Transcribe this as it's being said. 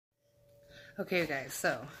Okay, you guys,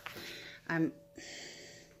 so I'm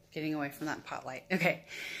getting away from that pot light. Okay,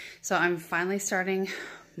 so I'm finally starting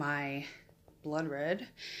my blood red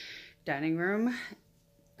dining room,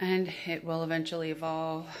 and it will eventually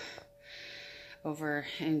evolve over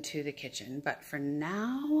into the kitchen. But for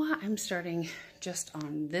now, I'm starting just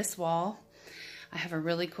on this wall. I have a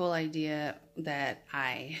really cool idea that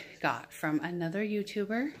I got from another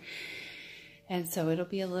YouTuber. And so it'll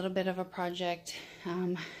be a little bit of a project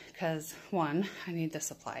because one, I need the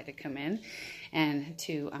supply to come in, and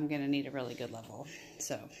two, I'm gonna need a really good level.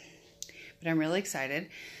 So, but I'm really excited.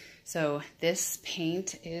 So this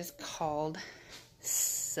paint is called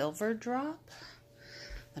Silver Drop.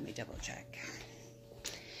 Let me double check.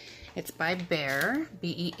 It's by Behr,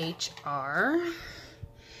 B-E-H-R.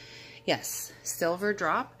 Yes, Silver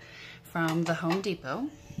Drop from the Home Depot.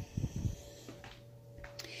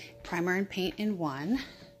 Primer and paint in one.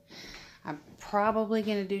 I'm probably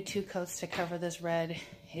going to do 2 coats to cover this red.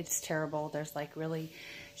 It's terrible. There's like really,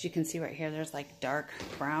 as you can see right here, there's like dark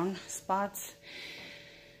brown spots.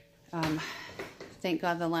 Thank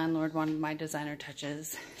God the landlord wanted my designer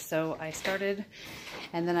touches. So I started,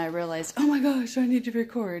 and then I realized, oh my gosh, I need to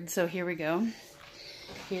record. So here we go.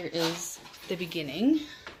 Here is the beginning.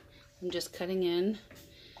 I'm just cutting in,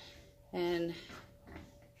 and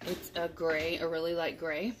it's a gray, a really light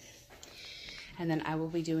gray. And then I will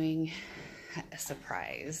be doing a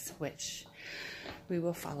surprise, which we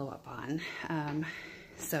will follow up on.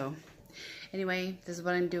 So anyway, this is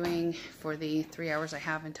what I'm doing for the 3 hours I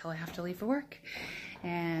have until I have to leave for work.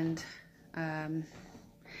 And I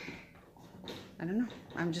don't know,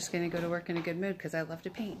 I'm just gonna go to work in a good mood because I love to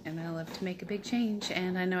paint and I love to make a big change.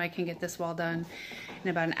 And I know I can get this wall done in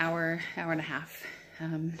about an hour, hour and a half.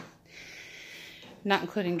 Not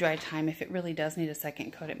including dry time. If it really does need a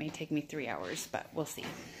second coat, it may take me 3 hours, but we'll see.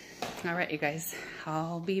 All right, you guys,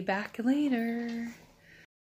 I'll be back later.